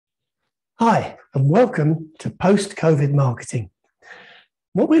Hi, and welcome to Post-COVID Marketing.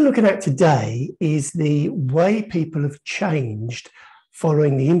 What we're looking at today is the way people have changed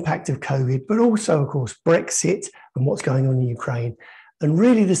following the impact of COVID, but also, of course, Brexit and what's going on in Ukraine, and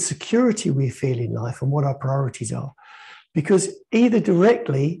really the security we feel in life and what our priorities are. Because either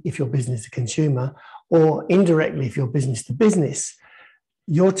directly, if you're business to consumer, or indirectly, if you're business to business,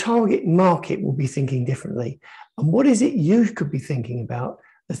 your target market will be thinking differently. And what is it you could be thinking about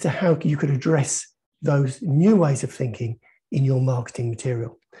as to how you could address those new ways of thinking in your marketing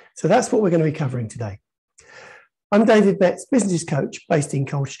material? So that's what we're going to be covering today. I'm David Betts, business coach based in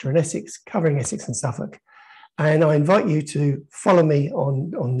Colchester and Essex, covering Essex and Suffolk. And I invite you to follow me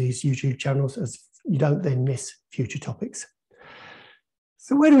on these YouTube channels as you don't then miss future topics.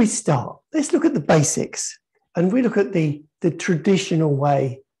 So where do we start? Let's look at the basics. And we look at the traditional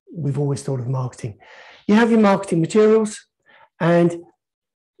way we've always thought of marketing. You have your marketing materials, and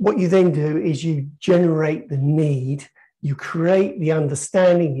what you then do is you generate the need, you create the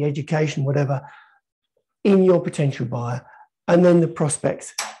understanding, the education, whatever, in your potential buyer, and then the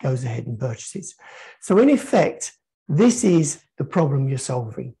prospect goes ahead and purchases. So in effect, this is the problem you're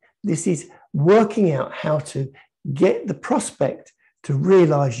solving. This is working out how to get the prospect to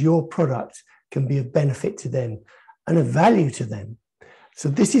realize your product can be of benefit to them and of value to them. So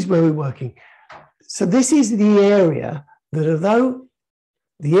this is where we're working. So this is the area that, although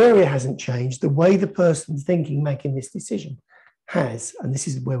the area hasn't changed, the way the person's thinking, making this decision has, and this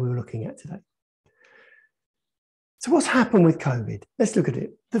is where we're looking at today. So what's happened with COVID? Let's look at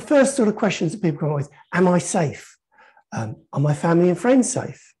it. The first sort of questions that people come up with: am I safe? Are my family and friends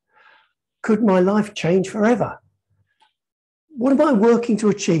safe? Could my life change forever? What am I working to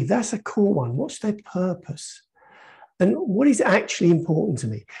achieve? That's a core one. What's their purpose? And what is actually important to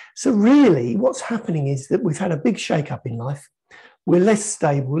me? So really what's happening is that we've had a big shake-up in life. We're less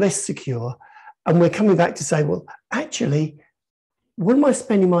stable, less secure, and we're coming back to say, well, actually, what am I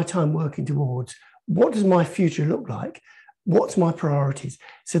spending my time working towards? What does my future look like? What's my priorities?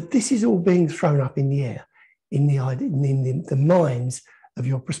 So this is all being thrown up in the air, in the minds of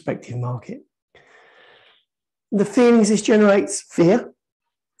your prospective market. The feelings this generates: fear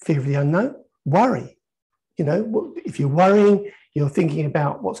of the unknown, worry. You know, if you're worrying, you're thinking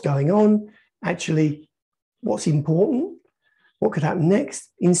about what's going on, actually, what's important, what could happen next.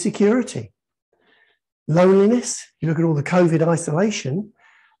 Insecurity, loneliness. You look at all the COVID isolation,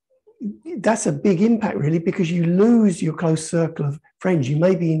 that's a big impact really, because you lose your close circle of friends. You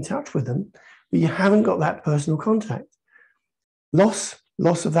may be in touch with them, but you haven't got that personal contact. Loss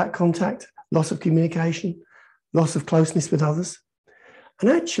of that contact, loss of communication, loss of closeness with others, and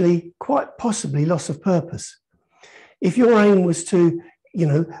actually quite possibly loss of purpose. If your aim was to,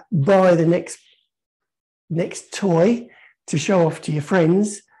 buy the next toy to show off to your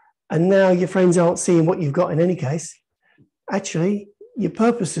friends, and now your friends aren't seeing what you've got in any case, actually your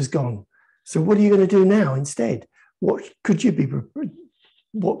purpose is gone. So what are you going to do now instead? What could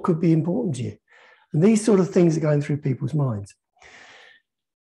be important to you? And these sort of things are going through people's minds.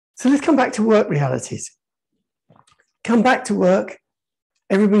 So let's come back to work realities. Come back to work.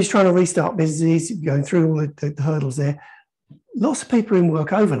 Everybody's trying to restart businesses, going through all the hurdles there. Lots of people are in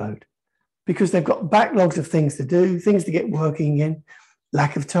work overload because they've got backlogs of things to do, things to get working again,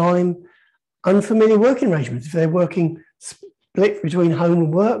 lack of time, unfamiliar working arrangements. If they're working split between home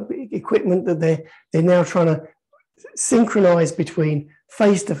and work, equipment that they're now trying to synchronize between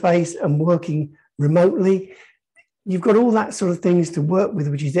face-to-face and working remotely. You've got all that sort of things to work with,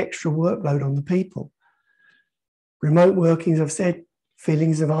 which is extra workload on the people. Remote working, as I've said,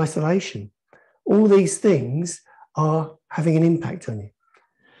 feelings of isolation. All these things are having an impact on you.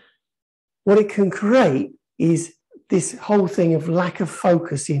 What it can create is this whole thing of lack of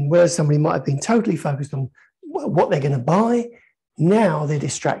focus in, whereas somebody might have been totally focused on what they're going to buy, now they're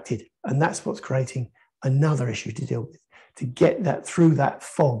distracted. And that's what's creating another issue to deal with, to get that through that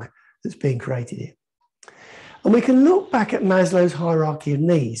fog that's being created here. And we can look back at Maslow's hierarchy of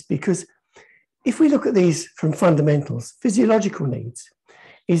needs, because if we look at these from fundamentals, physiological needs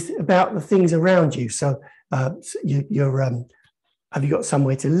is about the things around you. So have you got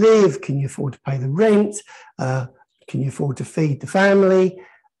somewhere to live? Can you afford to pay the rent? Can you afford to feed the family?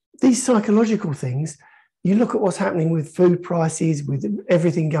 These psychological things, you look at what's happening with food prices, with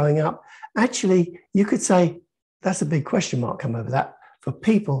everything going up. Actually, you could say that's a big question mark come over that for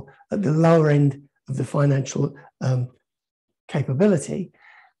people at the lower end of the financial capability.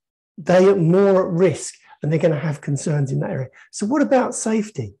 They are more at risk and they're going to have concerns in that area. So what about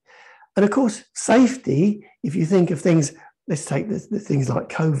safety? And of course, safety, if you think of things, let's take the things like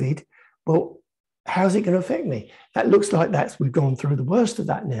COVID. Well, how's it going to affect me? That looks like we've gone through the worst of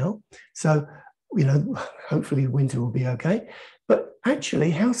that now. So, hopefully winter will be okay. But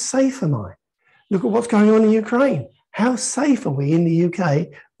actually, how safe am I? Look at what's going on in Ukraine. How safe are we in the UK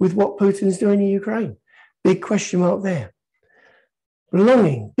with what Putin's doing in Ukraine? Big question mark there.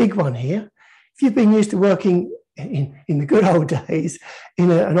 Belonging, big one here. If you've been used to working in the good old days in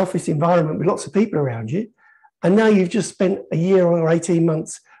an office environment with lots of people around you, and now you've just spent a year or 18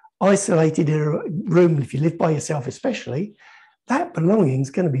 months isolated in a room, if you live by yourself especially, that belonging is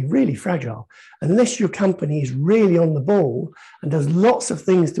going to be really fragile. Unless your company is really on the ball and does lots of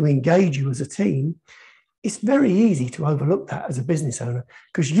things to engage you as a team, it's very easy to overlook that as a business owner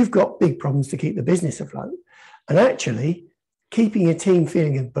because you've got big problems to keep the business afloat. And actually, keeping a team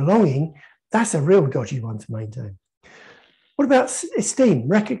feeling of belonging, that's a real dodgy one to maintain. What about esteem,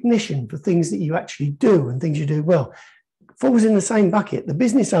 recognition for things that you actually do and things you do well? Falls in the same bucket. The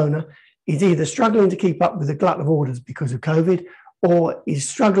business owner is either struggling to keep up with a glut of orders because of COVID, or is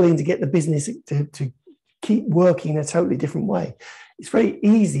struggling to get the business to keep working in a totally different way. It's very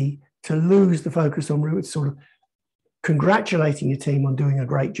easy to lose the focus on sort of congratulating your team on doing a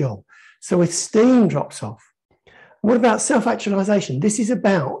great job. So esteem drops off. What about self-actualization? This is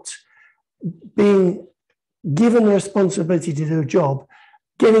about being given the responsibility to do a job,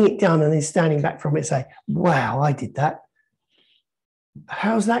 getting it done, and then standing back from it and say, wow, I did that.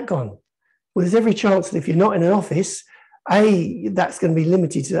 How's that gone? Well, there's every chance that if you're not in an office, that's going to be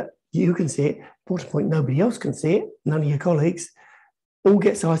limited to that. You can see it. Important point, nobody else can see it. None of your colleagues. All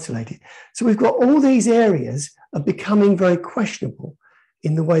gets isolated. So we've got all these areas of becoming very questionable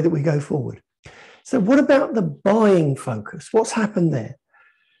in the way that we go forward. So what about the buying focus? What's happened there?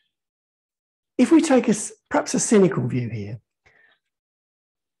 If we take perhaps a cynical view here,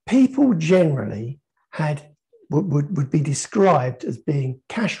 people generally would be described as being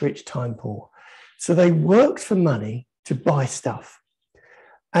cash rich, time poor. So they worked for money to buy stuff.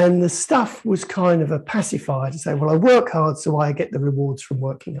 And the stuff was kind of a pacifier to say, well, I work hard, so I get the rewards from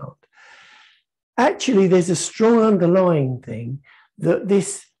working hard. Actually, there's a strong underlying thing that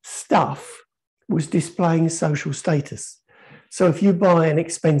this stuff was displaying social status. So if you buy an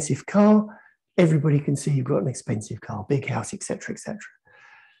expensive car, everybody can see you've got an expensive car, big house, etc., etc.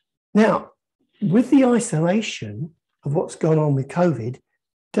 Now, with the isolation of what's gone on with COVID,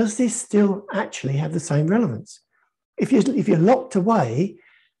 does this still actually have the same relevance? If you're locked away,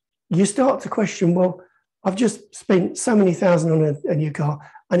 you start to question, well, I've just spent so many thousand on a new car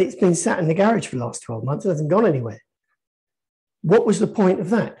and it's been sat in the garage for the last 12 months. It hasn't gone anywhere. What was the point of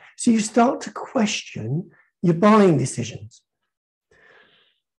that? So you start to question your buying decisions.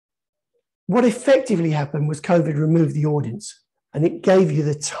 What effectively happened was COVID removed the audience and it gave you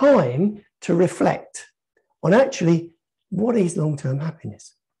the time to reflect on actually what is long-term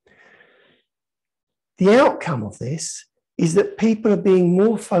happiness. The outcome of this is that people are being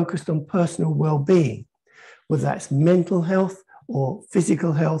more focused on personal well-being, whether that's mental health or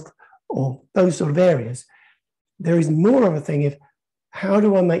physical health or those sort of areas. There is more of a thing of how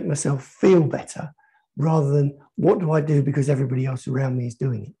do I make myself feel better rather than what do I do because everybody else around me is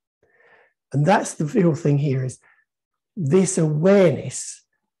doing it. And that's the real thing here, is this awareness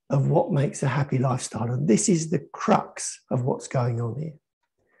of what makes a happy lifestyle. And this is the crux of what's going on here.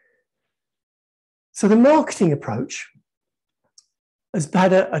 So the marketing approach has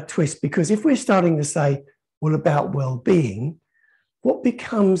had a twist, because if we're starting to say, well, about well-being, what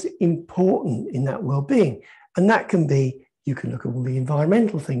becomes important in that well-being? And that can be, you can look at all the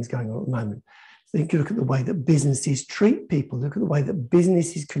environmental things going on at the moment. So you can look at the way that businesses treat people, look at the way that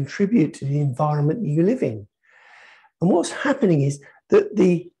businesses contribute to the environment you live in. And what's happening is that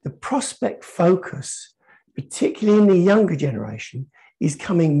the prospect focus, particularly in the younger generation, is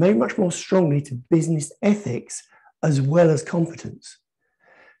coming very much more strongly to business ethics as well as competence.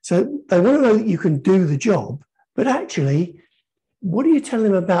 So they want to know that you can do the job, but actually, what do you tell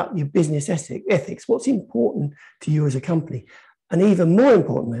them about your business ethics? What's important to you as a company? And even more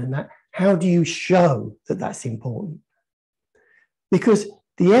important than that, how do you show that that's important? Because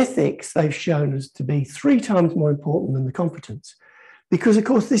the ethics they've shown us to be 3 times more important than the competence. Because, of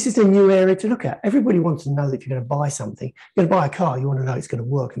course, this is a new area to look at. Everybody wants to know that if you're going to buy something, you're going to buy a car, you want to know it's going to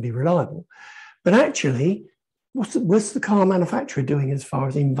work and be reliable. But actually, what's the car manufacturer doing as far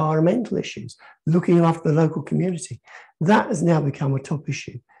as environmental issues, looking after the local community? That has now become a top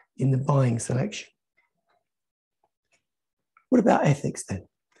issue in the buying selection. What about ethics then?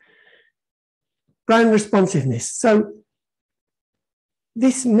 Brand responsiveness. So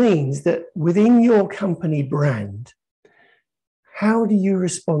this means that within your company brand, how do you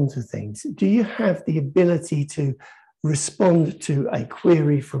respond to things? Do you have the ability to respond to a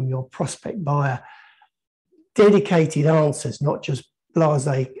query from your prospect buyer, dedicated answers, not just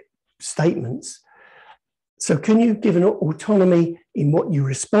blasé statements. So can you give an autonomy in what you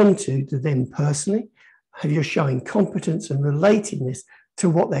respond to them personally? Have you showing competence and relatedness to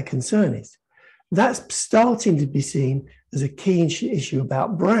what their concern is? That's starting to be seen as a key issue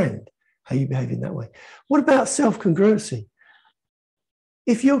about brand, how you behave in that way. What about self-congruency?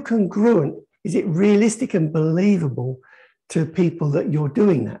 If you're congruent, is it realistic and believable to people that you're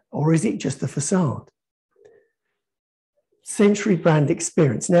doing that? Or is it just a facade? Century brand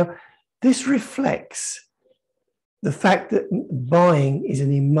experience. Now, this reflects the fact that buying is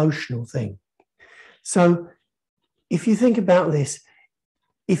an emotional thing. So if you think about this,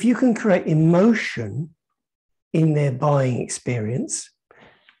 if you can create emotion in their buying experience,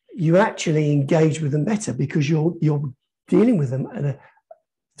 you actually engage with them better because you're dealing with them at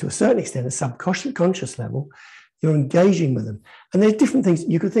to a certain extent, a subconscious level. You're engaging with them. And there's different things.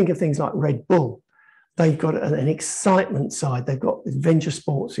 You could think of things like Red Bull. They've got an excitement side. They've got adventure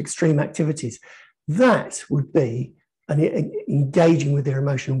sports, extreme activities. That would be engaging with their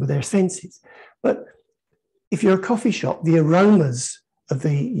emotion, with their senses. But if you're a coffee shop, the aromas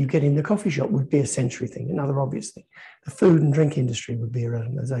you get in the coffee shop would be a sensory thing, another obvious thing. The food and drink industry would be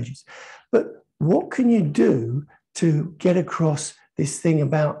around those ages. But what can you do to get across this thing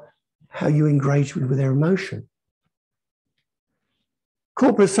about how you engage with their emotion?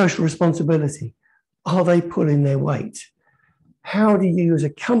 Corporate social responsibility. Are they pulling their weight? How do you as a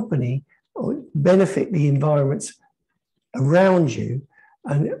company benefit the environments around you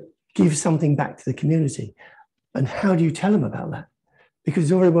and give something back to the community? And how do you tell them about that? Because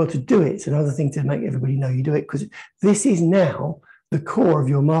it's all very well to do it. It's another thing to make everybody know you do it, because this is now the core of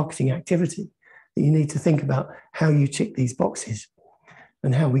your marketing activity, that you need to think about how you tick these boxes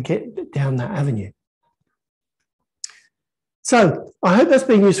and how we get down that avenue. So I hope that's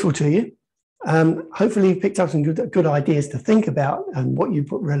been useful to you. Hopefully you've picked up some good ideas to think about and what you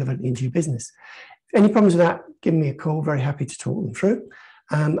put relevant into your business. Any problems with that, give me a call. Very happy to talk them through.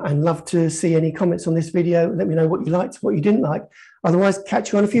 And love to see any comments on this video. Let me know what you liked, what you didn't like. Otherwise,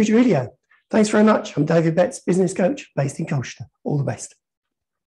 catch you on a future video. Thanks very much. I'm David Betts, business coach based in Colchester. All the best.